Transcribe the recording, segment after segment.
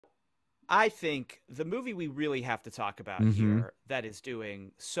I think the movie we really have to talk about here that is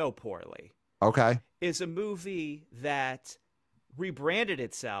doing so poorly Okay. is a movie that rebranded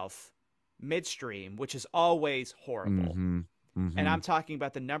itself midstream, which is always horrible. Mm-hmm. And Mm-hmm. I'm talking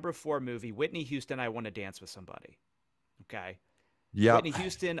about the number 4 movie, Whitney Houston, I Want to Dance with Somebody. Okay. Yep. Whitney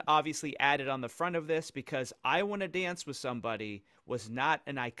Houston obviously added on the front of this because I Want to Dance with Somebody was not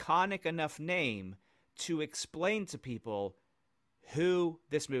an iconic enough name to explain to people who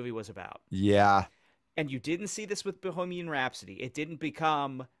this movie was about. Yeah. And you didn't see this with Bohemian Rhapsody. It didn't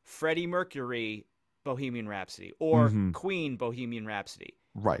become Freddie Mercury Bohemian Rhapsody or Mm-hmm. Queen Bohemian Rhapsody.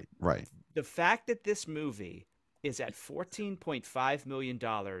 Right. Right. The fact that this movie is at $14.5 million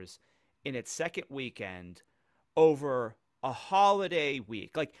in its second weekend over a holiday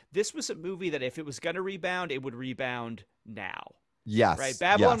week. Like, this was a movie that if it was going to rebound, it would rebound now. Right? Yes.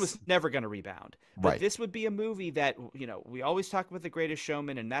 Babylon Yes. was never going to rebound. But Right. this would be a movie that, we always talk about The Greatest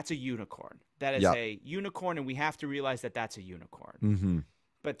Showman, and that's a unicorn. That is Yep. a unicorn, and we have to realize that that's a unicorn. Mm-hmm.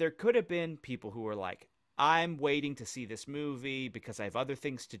 But there could have been people who were like, I'm waiting to see this movie because I have other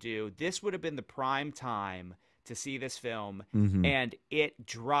things to do. This would have been the prime time to see this film, Mm-hmm. and it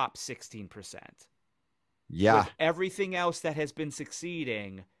dropped 16%. Yeah. With everything else that has been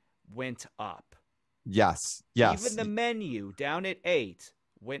succeeding went up. Yes. Yes. Even The Menu, down at 8,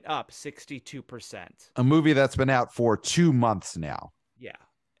 went up 62%. A movie that's been out for 2 months now. Yeah.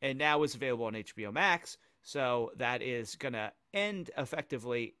 And now is available on HBO Max. So that is going to end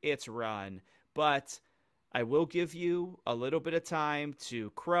effectively its run. But I will give you a little bit of time to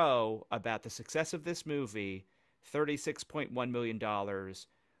crow about the success of this movie. $36.1 million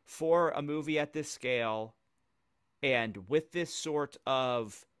for a movie at this scale and with this sort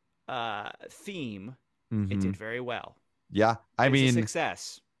of theme. Mm-hmm. It did very well. Yeah. I It's mean, a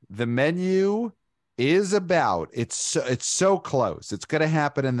success. The Menu is about, it's so close. It's going to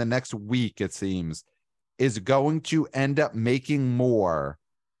happen in the next week, it seems, is going to end up making more.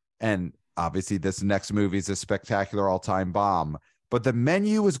 And obviously this next movie is a spectacular all-time bomb, but The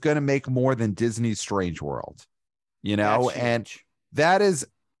Menu is going to make more than Disney's Strange World, and that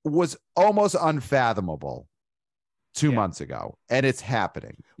was almost unfathomable 2 months ago, and it's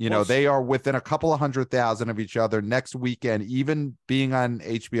happening. They are within a couple of 100,000 of each other next weekend. Even being on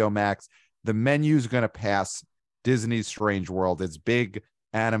HBO Max, The Menu is going to pass Disney's Strange World, its big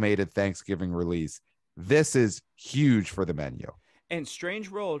animated Thanksgiving release. This is huge for The Menu. And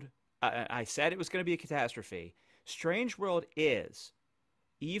Strange World, I said it was going to be a catastrophe. Strange World is,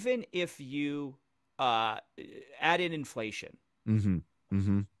 even if you add in inflation, Mm-hmm.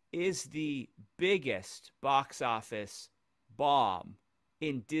 Mm-hmm. is the biggest box office bomb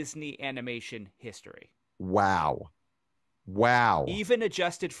in Disney animation history. Wow. Even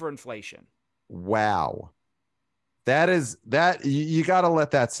adjusted for inflation. Wow. That you got to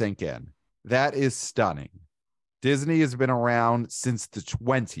let that sink in. That is stunning. Disney has been around since the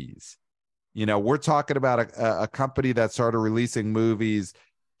 20s. We're talking about a company that started releasing movies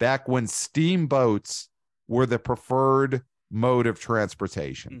back when steamboats were the preferred mode of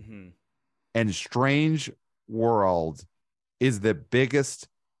transportation. Mm-hmm. And Strange World is the biggest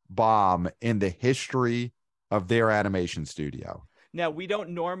bomb in the history of their animation studio. Now, we don't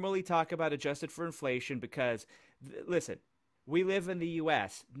normally talk about adjusted for inflation because, listen, we live in the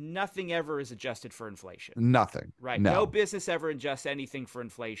U.S. Nothing ever is adjusted for inflation. Nothing. Right. No, No business ever adjusts anything for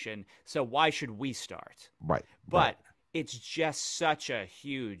inflation. So why should we start? Right. But right. It's just such a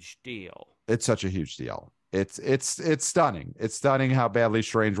huge deal. It's such a huge deal. It's stunning. It's stunning how badly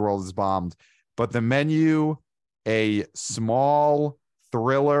Strange World is bombed. But The Menu, a small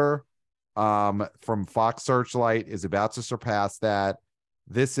thriller from Fox Searchlight, is about to surpass that.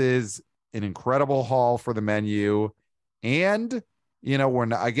 This is an incredible haul for The Menu. And, we're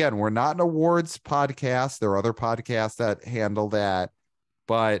not an awards podcast. There are other podcasts that handle that.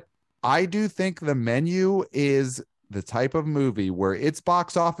 But I do think The Menu is the type of movie where its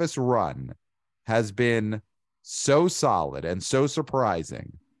box office run has been so solid and so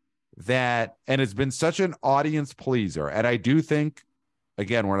surprising and it's been such an audience pleaser. And I do think,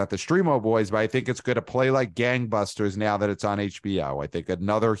 again, we're not the Streamo boys, but I think it's going to play like gangbusters now that it's on HBO. I think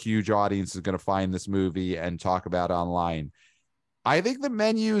another huge audience is going to find this movie and talk about it online. I think The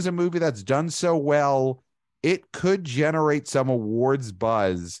Menu is a movie that's done so well, it could generate some awards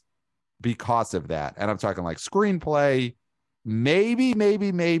buzz because of that. And I'm talking like screenplay,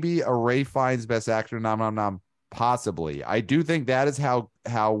 maybe a Ray Fiennes Best Actor nom, possibly. I do think that is how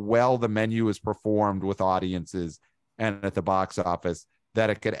well The Menu is performed with audiences and at the box office, that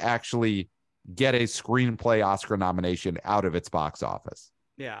it could actually get a screenplay Oscar nomination out of its box office.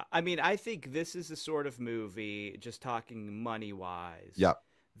 Yeah. I mean, I think this is the sort of movie, just talking money-wise, Yep.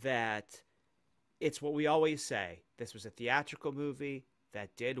 that it's what we always say. This was a theatrical movie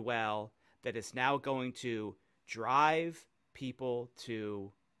that did well, that is now going to drive people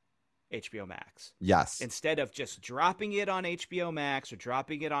to HBO Max. Yes. Instead of just dropping it on HBO Max or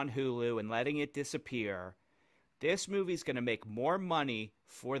dropping it on Hulu and letting it disappear, this movie's going to make more money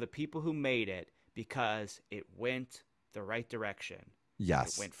for the people who made it because it went the right direction. It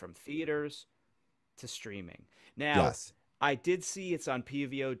Yes. went from theaters to streaming. Now, Yes. I did see it's on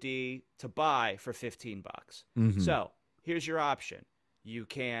PVOD to buy for $15. Mm-hmm. So, here's your option. You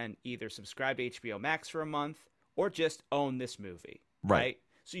can either subscribe to HBO Max for a month or just own this movie, Right. right?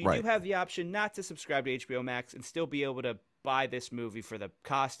 So you do Right. have the option not to subscribe to HBO Max and still be able to buy this movie for the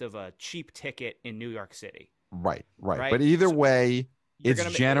cost of a cheap ticket in New York City, Right. Right. right? But either So way, it's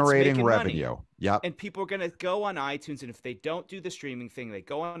it's generating making money. revenue. Yep. And people are going to go on iTunes, and if they don't do the streaming thing, they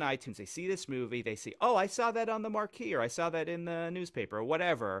go on iTunes, they see this movie, they see, oh, I saw that on the marquee, or I saw that in the newspaper, or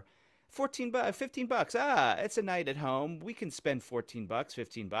whatever. $15, it's a night at home. We can spend $14,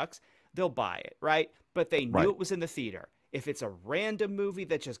 $15. They'll buy it, right? But they knew Right. it was in the theater. If it's a random movie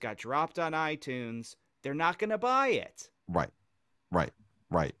that just got dropped on iTunes, they're not going to buy it. Right. Right.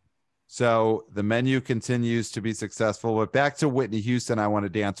 Right. So the menu continues to be successful. But back to Whitney Houston, I Want to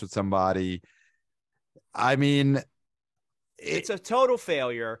Dance with Somebody. I mean, It's a total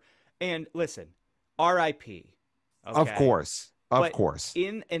failure. And listen, RIP. of Okay. course. Of But course.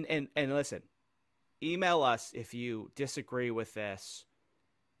 and listen, email us if you disagree with this,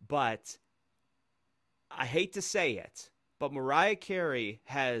 but I hate to say it, but Mariah Carey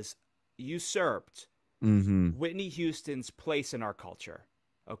has usurped Mm-hmm. Whitney Houston's place in our culture,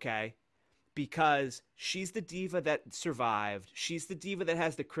 okay? Because she's the diva that survived. She's the diva that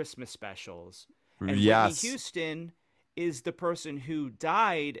has the Christmas specials. And Whitney Yes. Houston is the person who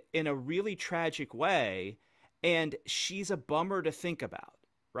died in a really tragic way, and she's a bummer to think about,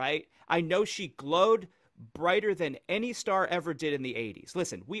 right? I know she glowed brighter than any star ever did in the 80s.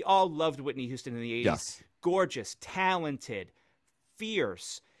 Listen, we all loved Whitney Houston in the 80s. Yes. Gorgeous, talented,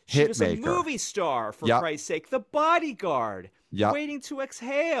 fierce. She was a Hitmaker. movie star, for Yep. Christ's sake. The Bodyguard. Yep. Waiting to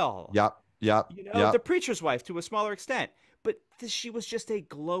Exhale. Yep. Yep. You know, Yep. The Preacher's Wife to a smaller extent. But she was just a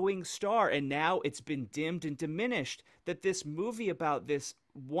glowing star, and now it's been dimmed and diminished that this movie about this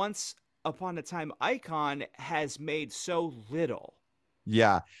once upon a time icon has made so little.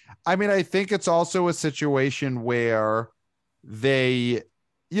 Yeah. I mean, I think it's also a situation where they,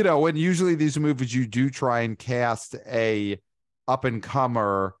 and usually these movies, you do try and cast a up and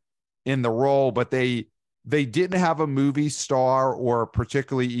comer in the role, but they didn't have a movie star or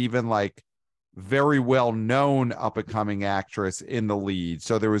particularly even like very well known up and coming actress in the lead.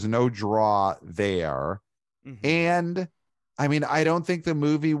 So there was no draw there. Mm-hmm. And I mean, I don't think the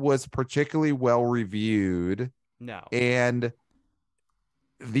movie was particularly well reviewed. No. And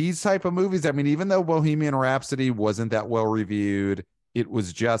these type of movies, I mean, even though Bohemian Rhapsody wasn't that well reviewed, it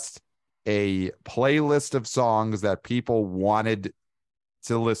was just a playlist of songs that people wanted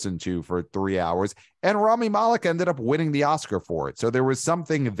to listen to for 3 hours. And Rami Malek ended up winning the Oscar for it. So there was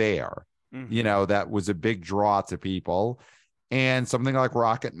something there, Mm-hmm. that was a big draw to people. And something like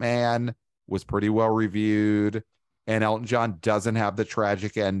Rocket Man was pretty well reviewed. And Elton John doesn't have the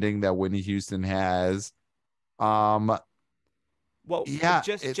tragic ending that Whitney Houston has. Well, Yeah,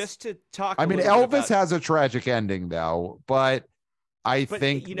 just to talk. I a mean, little bit Elvis about, has a tragic ending though, but I but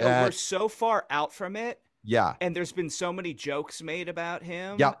think you know that we're so far out from it. yeah, And there's been so many jokes made about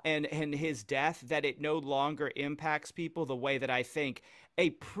him Yep. and his death that it no longer impacts people the way that I think a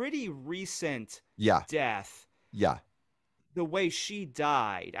pretty recent yeah, death, yeah, the way she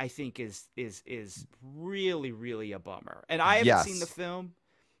died, I think is really, really a bummer. And I haven't seen the yes, film,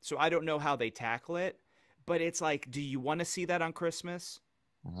 so I don't know how they tackle it. But it's like, do you want to see that on Christmas?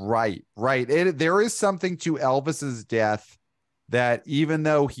 right, right. There is something to Elvis's death that even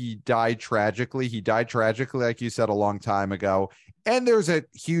though he died tragically, like you said, a long time ago. And there's a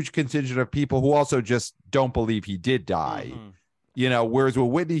huge contingent of people who also just don't believe he did die. Mm-hmm. Whereas with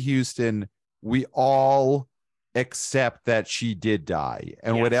Whitney Houston, we all accept that she did die.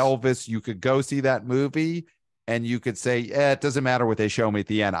 And with Yes, Elvis, you could go see that movie and you could say, it doesn't matter what they show me at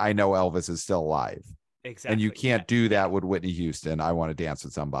the end. I know Elvis is still alive. And you exactly. can't do that with Whitney Houston. I Want to Dance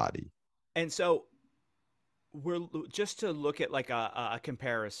with Somebody. And so we're just to look at like a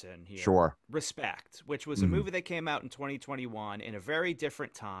comparison here. Sure. Respect, which was a Mhm. movie that came out in 2021 in a very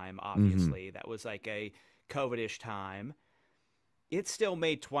different time, Mm-hmm. obviously. That was like a COVID-ish time. It still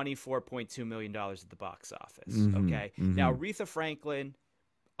made $24.2 million at the box office. Mhm. Okay. Mhm. Now, Aretha Franklin,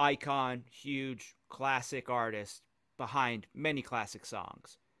 icon, huge, classic artist behind many classic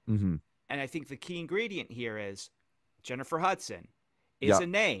songs. Mhm. And I think the key ingredient here is Jennifer Hudson is Yep. a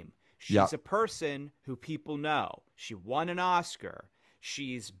name. Yep. She's a person who people know. She won an Oscar.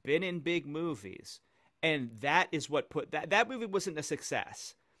 She's been in big movies. And that is what put that movie wasn't a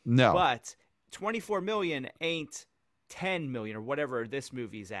success. No. But 24 million ain't 10 million or whatever this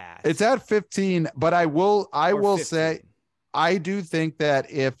movie's at. It's at 15, but I Or will say 15. I do think that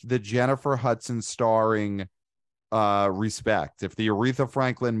if the Jennifer Hudson starring Respect, if the Aretha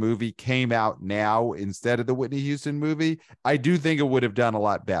Franklin movie came out now instead of the Whitney Houston movie, I do think it would have done a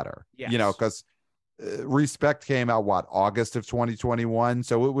lot better. Yes. Because Respect came out what, August of 2021,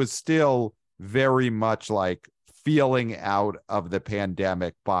 so it was still very much like feeling out of the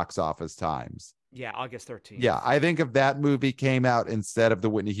pandemic box office times. Yeah, August 13th. Yeah, I think if that movie came out instead of the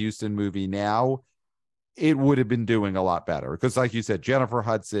Whitney Houston movie now, it would have been doing a lot better. Because, like you said, Jennifer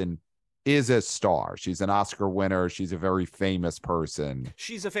Hudson is a star. She's an Oscar winner. She's a very famous person.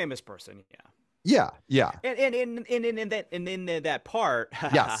 She's a famous person, yeah. Yeah, yeah. And in that part,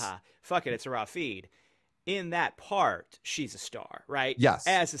 Yes. fuck it, it's a raw feed. In that part, she's a star, right? Yes.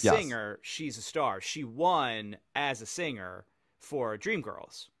 As a Yes. singer, she's a star. She won as a singer for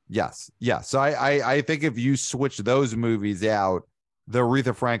Dreamgirls. Yes. Yes. So I think if you switch those movies out, the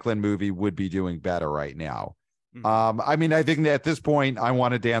Aretha Franklin movie would be doing better right now. Mm-hmm. I mean, I think that at this point, I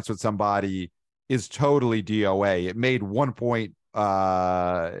Want to Dance with Somebody is totally DOA. It made 1 point.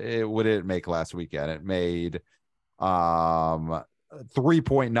 What did it make last weekend? It made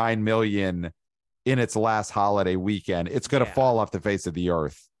 3.9 million in its last holiday weekend. It's going to Yeah. fall off the face of the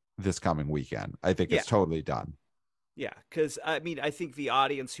earth this coming weekend. I think Yeah. it's totally done. Yeah, because I mean, I think the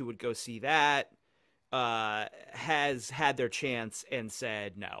audience who would go see that has had their chance and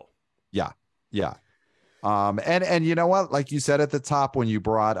said no. Yeah. Yeah. And you know what? Like you said at the top when you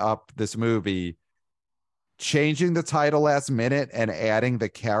brought up this movie, changing the title last minute and adding the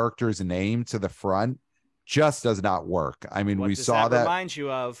character's name to the front just does not work. I mean, What we does saw that that. remind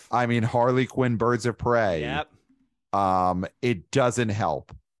you of? I mean, Harley Quinn, Birds of Prey. Yep. It doesn't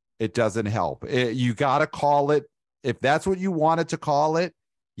help. It doesn't help. You got to call it. If that's what you wanted to call it,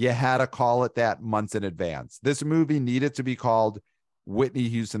 you had to call it that months in advance. This movie needed to be called Whitney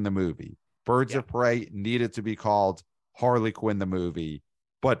Houston, the movie. Birds of Prey needed to be called Harley Quinn, the movie,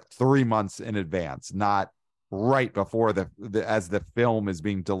 but 3 months in advance, not right before as the film is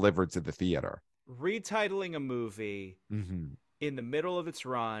being delivered to the theater. Retitling a movie in the middle of its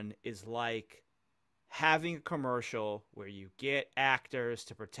run is like having a commercial where you get actors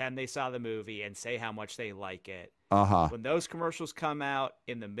to pretend they saw the movie and say how much they like it. When those commercials come out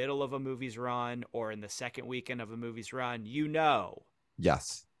in the middle of a movie's run or in the second weekend of a movie's run, you know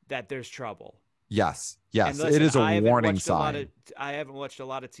Yes. that there's trouble. Yes. Yes. Listen, it is a warning sign. I haven't watched a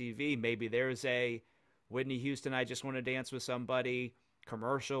lot of TV. Maybe there's a Whitney Houston, I Just Want to Dance with Somebody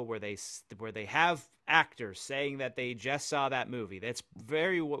commercial where they have actors saying that they just saw that movie. That's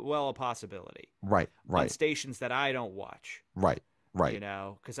very well a possibility. Right. On stations that I don't watch. Right. You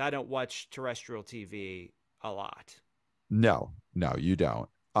know, because I don't watch terrestrial TV a lot. No, you don't.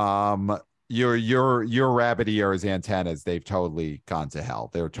 Your rabbit ears antennas, they've totally gone to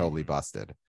hell. They're totally busted.